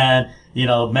 P10,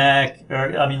 MEK,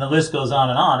 the list goes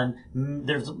on.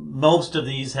 And most of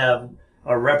these are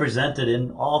represented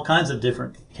in all kinds of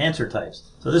different cancer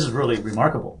types. So this is really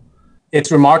remarkable. It's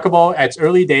remarkable. It's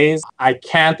early days. I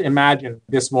can't imagine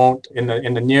this won't, in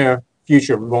the near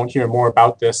future, we won't hear more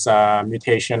about this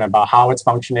mutation, about how it's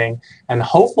functioning. And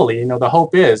hopefully, the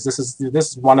hope is this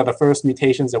is one of the first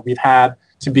mutations that we've had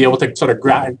to be able to sort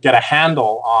of get a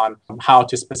handle on how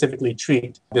to specifically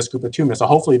treat this group of tumors. So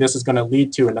hopefully this is going to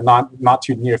lead to, in the not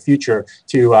too near future,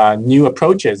 to new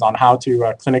approaches on how to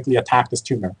clinically attack this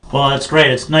tumor. Well, that's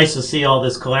great. It's nice to see all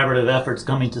this collaborative efforts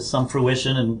coming to some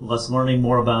fruition and us learning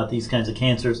more about these kinds of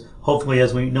cancers. Hopefully,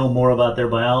 as we know more about their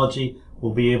biology,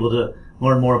 we'll be able to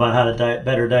learn more about how to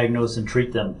better diagnose and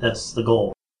treat them. That's the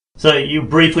goal. So you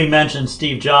briefly mentioned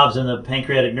Steve Jobs and the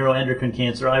pancreatic neuroendocrine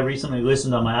cancer. I recently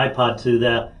listened on my iPod to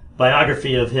that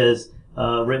biography of his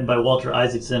written by Walter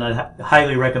Isaacson. I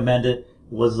highly recommend it.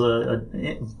 It was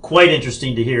quite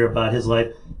interesting to hear about his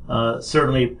life.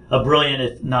 Certainly a brilliant,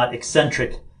 if not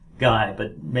eccentric guy,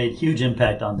 but made huge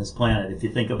impact on this planet. If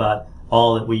you think about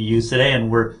all that we use today,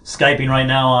 and we're Skyping right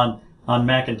now on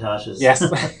Macintoshes. Yes.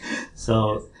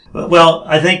 So... Well,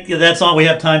 I think that's all we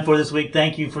have time for this week.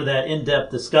 Thank you for that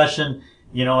in-depth discussion.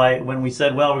 When we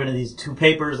said, well, we're going to do these 2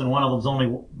 papers and one of them's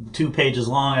only 2 pages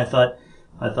long, I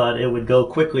thought it would go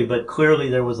quickly, but clearly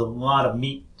there was a lot of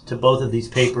meat to both of these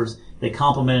papers. They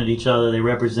complemented each other. They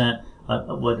represent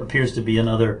what appears to be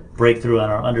another breakthrough in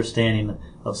our understanding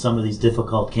of some of these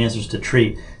difficult cancers to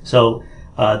treat. So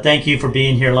Thank you for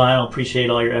being here, Lyle. Appreciate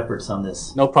all your efforts on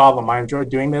this. No problem. I enjoyed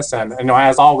doing this. And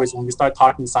as always, when we start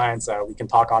talking science, we can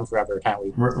talk on forever, can't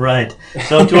we? Right.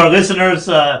 So to our listeners,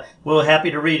 we're happy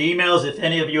to read emails. If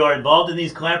any of you are involved in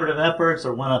these collaborative efforts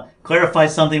or want to clarify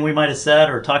something we might have said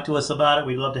or talk to us about it,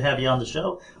 we'd love to have you on the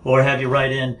show or have you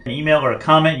write in an email or a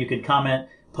comment. You could comment,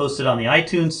 post it on the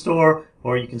iTunes store,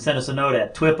 or you can send us a note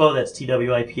at TWIPO, that's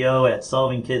TWIPO, at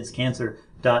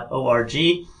solvingkidscancer.org.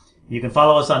 You can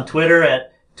follow us on Twitter at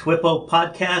TWIPO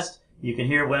Podcast. You can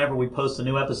hear whenever we post a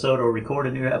new episode or record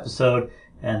a new episode,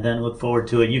 and then look forward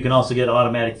to it. You can also get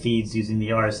automatic feeds using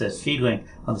the RSS feed link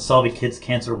on the Solving Kids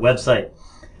Cancer website.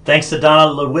 Thanks to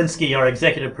Donna Ludwinski, our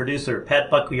executive producer, Pat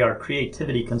Buckley, our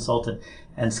creativity consultant,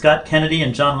 and Scott Kennedy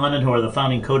and John Lennon, who are the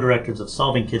founding co-directors of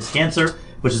Solving Kids Cancer,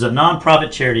 which is a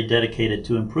nonprofit charity dedicated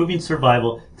to improving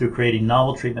survival through creating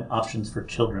novel treatment options for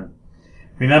children.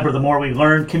 Remember, the more we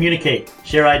learn, communicate,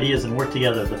 share ideas, and work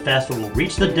together, the faster we'll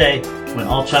reach the day when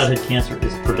all childhood cancer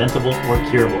is preventable or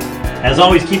curable. As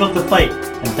always, keep up the fight,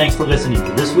 and thanks for listening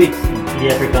to This Week in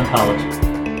Pediatric Oncology.